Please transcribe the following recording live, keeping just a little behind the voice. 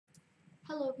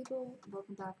Hello people,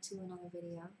 welcome back to another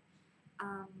video.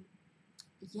 Um,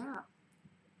 yeah,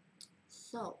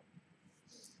 so,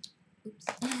 oops.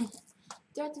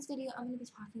 Throughout this video, I'm going to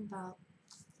be talking about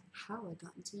how I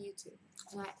got into YouTube.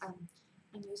 And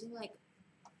I'm using like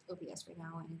OBS right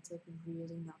now, and it's like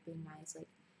really not being nice. Like,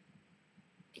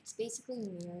 it's basically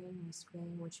mirroring my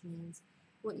screen, which means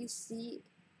what you see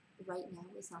right now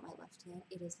is not my left hand,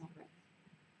 it is my right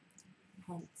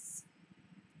hand. Hence,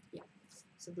 yeah,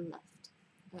 so the left.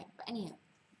 Okay, but anyhow,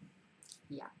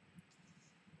 yeah.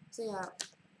 So yeah,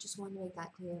 just wanted to make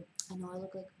that clear. I know I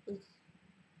look like, ugh,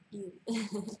 you.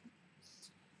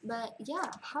 But yeah,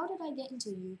 how did I get into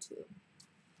YouTube?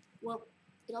 Well,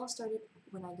 it all started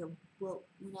when I came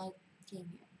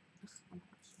here. Ugh, oh my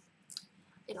gosh.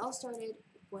 It all started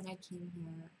when I came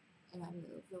here and I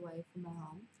moved away from my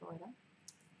home, Florida.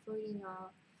 Florida,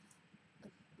 y'all.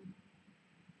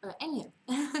 Anyway.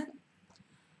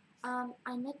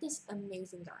 I met this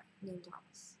amazing guy named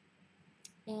Thomas.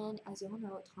 And as you all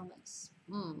know, Thomas,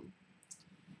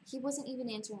 he wasn't even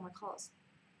answering my calls.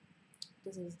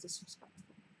 This is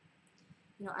disrespectful.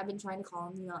 You know, I've been trying to call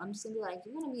him, you know, I'm just gonna be like,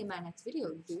 you're gonna be in my next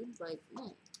video, dude. Like,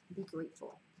 be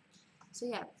grateful. So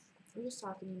yeah, we're just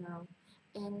talking, you know,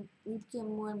 and we became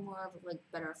more and more of like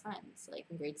better friends, like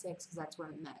in grade 6, because that's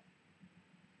where we met.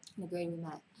 In the grade we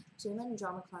met. So we met in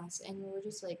drama class, and we were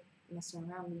just like messing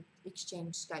around. We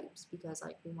exchanged Skypes because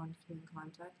like we wanted to keep in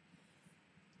contact.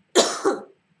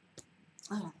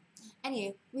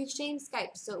 Anyway, we exchanged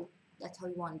Skypes, so that's how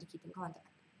we wanted to keep in contact.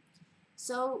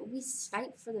 So we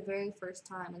Skyped for the very first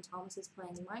time, and Thomas is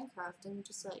playing Minecraft, and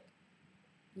just like,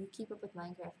 you keep up with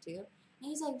Minecraft too? And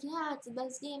he's like, yeah, it's the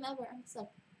best game ever. And it's like,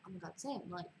 oh my god, same.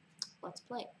 Like, let's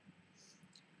play.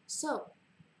 So,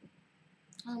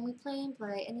 we play and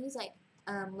play, and he's like,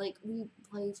 we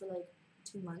play for like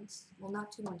 2 months. Well,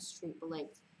 not 2 months straight, but like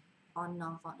on and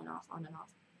off, on and off, on and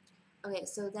off. Okay,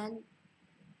 so then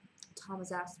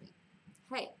Thomas asked me,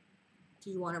 hey,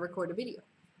 do you want to record a video?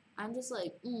 I'm just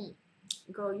like,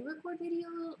 girl, you record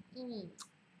video?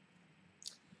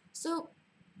 So,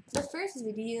 the first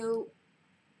video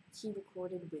he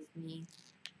recorded with me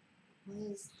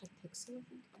was Hypixel, I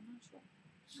think. I'm not sure.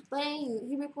 But anyway,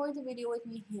 he recorded the video with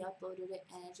me, he uploaded it,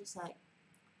 and it's just like,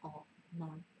 oh my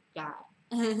god.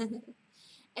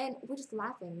 And we're just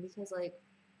laughing because, like,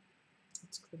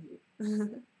 it's crazy.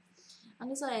 I'm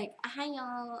just like, hi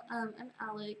y'all, I'm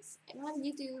Alex. I don't have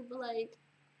YouTube, but like,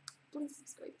 please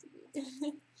subscribe to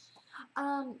me.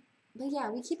 But yeah,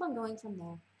 we keep on going from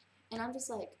there. And I'm just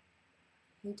like,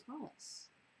 hey Thomas,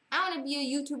 I want to be a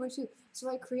YouTuber too. So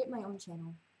I create my own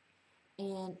channel.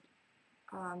 And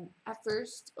at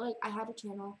first, like, I had a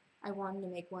channel. I wanted to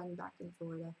make one back in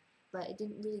Florida, but it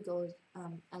didn't really go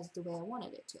as the way I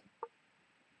wanted it to.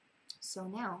 So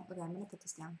now, okay, I'm going to put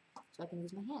this down so I can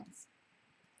use my hands.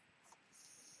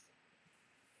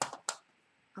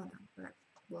 Oh no, okay.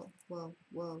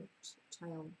 Whoa,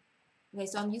 child. Okay,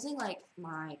 so I'm using, like,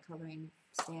 my coloring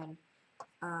stand,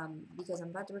 because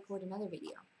I'm about to record another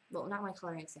video. Well, not my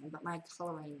coloring stand, but my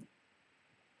coloring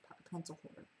pencil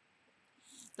holder.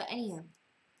 But anyway,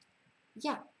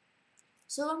 yeah.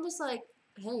 So I'm just like,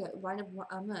 hey,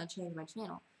 I'm gonna change my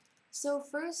channel. So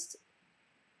first,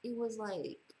 it was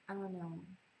like, I don't know.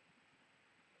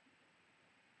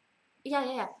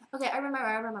 Yeah. Okay, I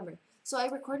remember. So I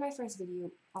recorded my first video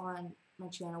on my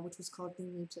channel, which was called The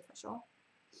Noobs Official,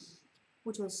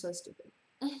 which was so stupid.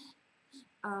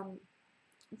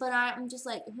 But I'm just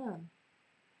like,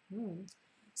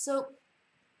 So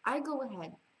I go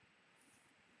ahead,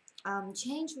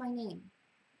 change my name.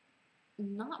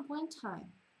 Not one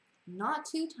time, not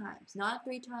 2 times, not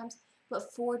 3 times,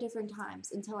 but 4 different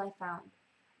times until I found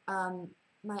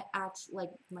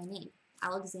my name.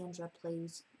 Alexandra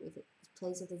plays with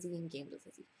a Z and games with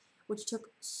a Z, which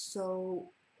took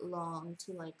so long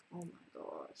to, like, oh my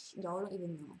gosh, y'all don't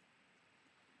even know.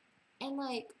 And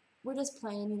like, we're just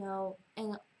playing, you know,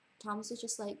 and Thomas is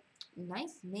just like,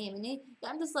 nice name, and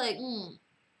I'm just like,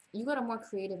 you got a more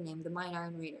creative name, the Mine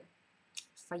Iron Raider.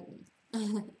 Fight me.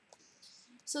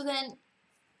 So then,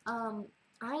 I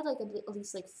had like at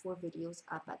least like 4 videos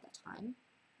up at that time.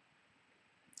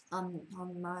 On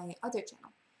my other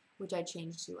channel, which I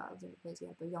changed to Alexander Plays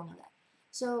Yet, but y'all know that.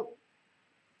 So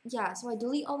yeah, so I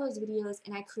delete all those videos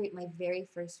and I create my very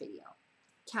first video,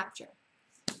 Capture,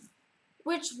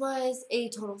 which was a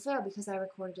total fail because I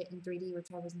recorded it in 3D,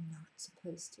 which I was not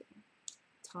supposed to.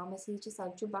 Thomas, he's just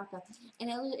like Chewbacca, and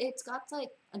it's got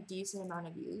like a decent amount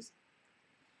of views.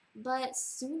 But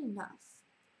soon enough,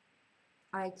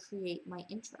 I create my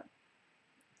intro,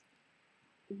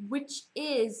 which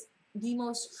is the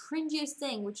most cringiest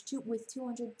thing, with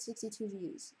 262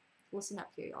 views. Listen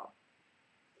up here, y'all.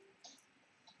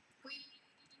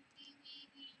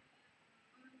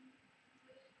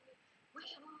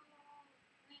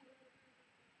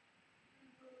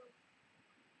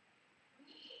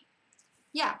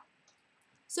 yeah.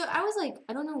 So I was like,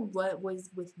 I don't know what was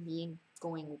with me and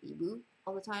going weeboo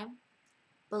all the time,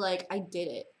 but like I did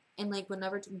it. And like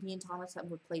whenever me and Thomas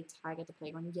would play tag at the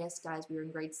playground, yes, guys, we were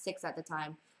in grade 6 at the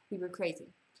time. We were crazy.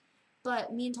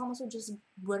 But me and Thomas would just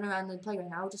run around the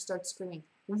playground. I would just start screaming,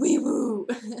 weeboo!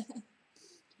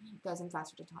 Guys, I'm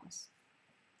faster than Thomas.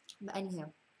 But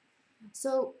anyhow,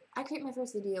 so I create my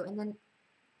first video, and then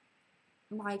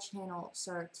my channel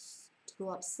starts to go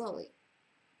up slowly.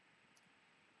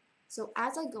 So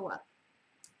as I go up,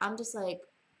 I'm just like,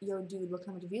 yo, dude, look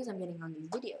how much views I'm getting on these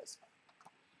videos.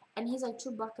 And he's like,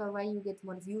 Chewbacca, why you get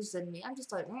more views than me? I'm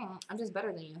just like, I'm just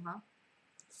better than you, huh?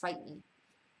 Fight me.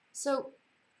 So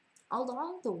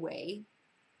along the way,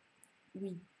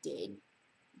 we did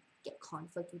get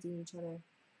conflict with each other.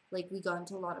 Like, we got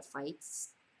into a lot of fights,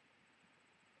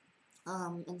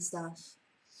 and stuff,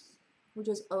 which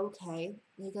was okay,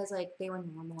 because, like, they were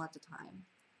normal at the time.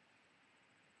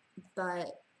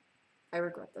 But I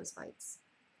regret those fights.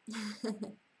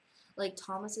 Like,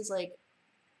 Thomas is, like,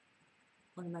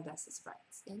 one of my bestest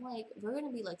friends. And, like, we're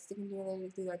gonna be, like, sticking together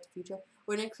through the future.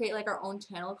 We're gonna create, like, our own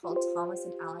channel called Thomas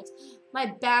and Alex. My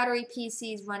battery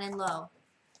PC is running low.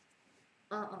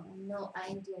 No, I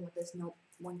ain't dealing with this. Nope.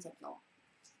 One sec, no.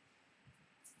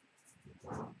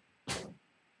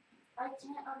 I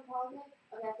can't unplug it.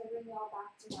 I have to bring it all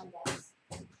back to my desk.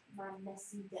 My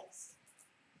messy desk.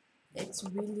 It's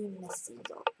really messy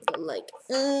though. But like,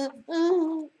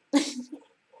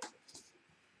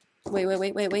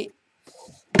 wait.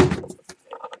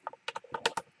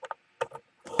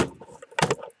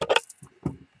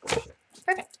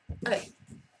 Perfect. Okay.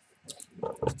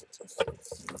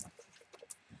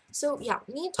 So yeah,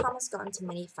 me and Thomas got into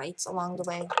many fights along the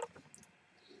way.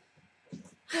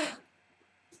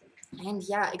 And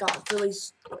yeah, it got really,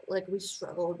 like, we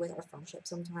struggled with our friendship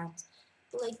sometimes.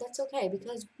 But like, that's okay,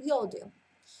 because we all do.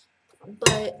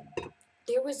 But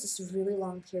there was this really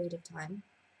long period of time,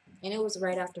 and it was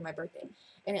right after my birthday,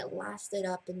 and it lasted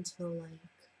up until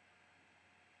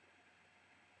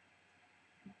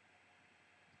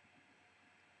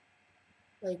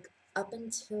up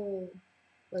until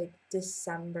like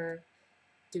December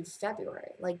through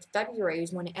February. Like, February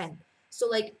is when it ended. So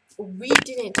like, we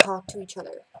didn't talk to each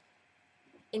other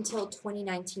until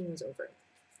 2019 was over.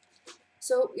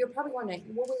 So you're probably wondering,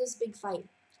 what was this big fight?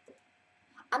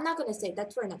 I'm not gonna say,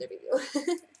 that's for another video.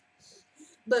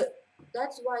 But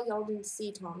that's why y'all didn't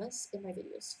see Thomas in my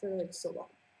videos for like so long.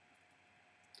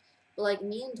 But like,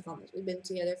 me and Thomas, we've been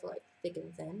together for like thick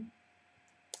and thin.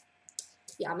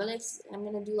 Yeah, I'm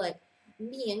gonna do like,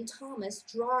 me and Thomas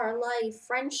draw our life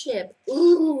friendship.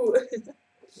 Ooh.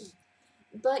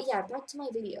 But yeah, back to my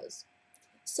videos.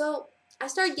 So I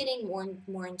started getting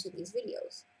more into these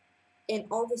videos, and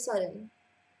all of a sudden,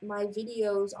 my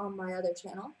videos on my other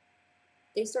channel,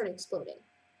 they started exploding.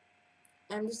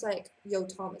 And I'm just like, yo,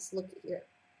 Thomas, look here.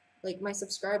 Like, my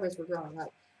subscribers were growing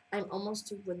up. I'm almost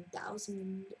to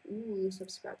 1,000. Ooh,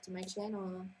 subscribe to my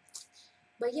channel.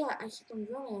 But yeah, I keep on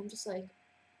growing. I'm just like,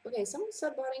 okay, someone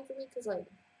subbotting for me, because like,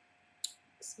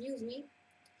 excuse me.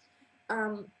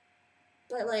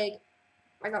 But like,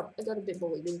 I got a bit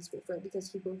bullied in school for it, because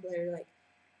people were like,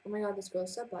 oh my god, this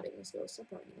girl's subbotting,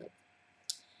 like,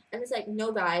 and it's like,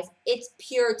 no guys, it's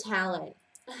pure talent.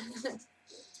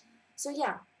 So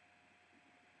yeah,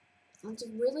 that's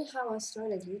really how I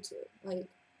started YouTube, like,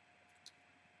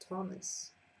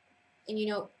 Thomas. And you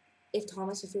know, if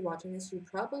Thomas, if you're watching this, you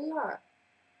probably are.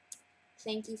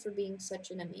 Thank you for being such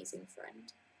an amazing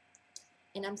friend.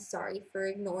 And I'm sorry for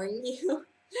ignoring you.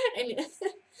 And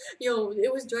you know,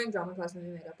 it was during drama class when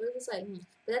we met up. But it was like,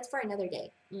 but that's for another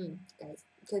day, guys.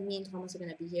 Because me and Thomas are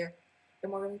gonna be here,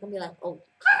 and we're gonna be like, oh,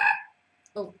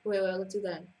 wait, let's do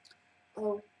that.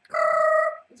 Oh,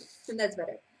 and that's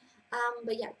better.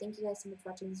 But yeah, thank you guys so much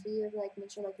for watching this video. Like, make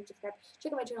sure to like and subscribe.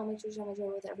 Check out my channel. Make sure to share my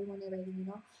channel with everyone and everything, you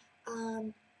know.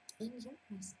 And yeah,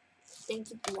 guys, thank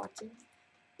you for watching.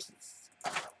 Peace.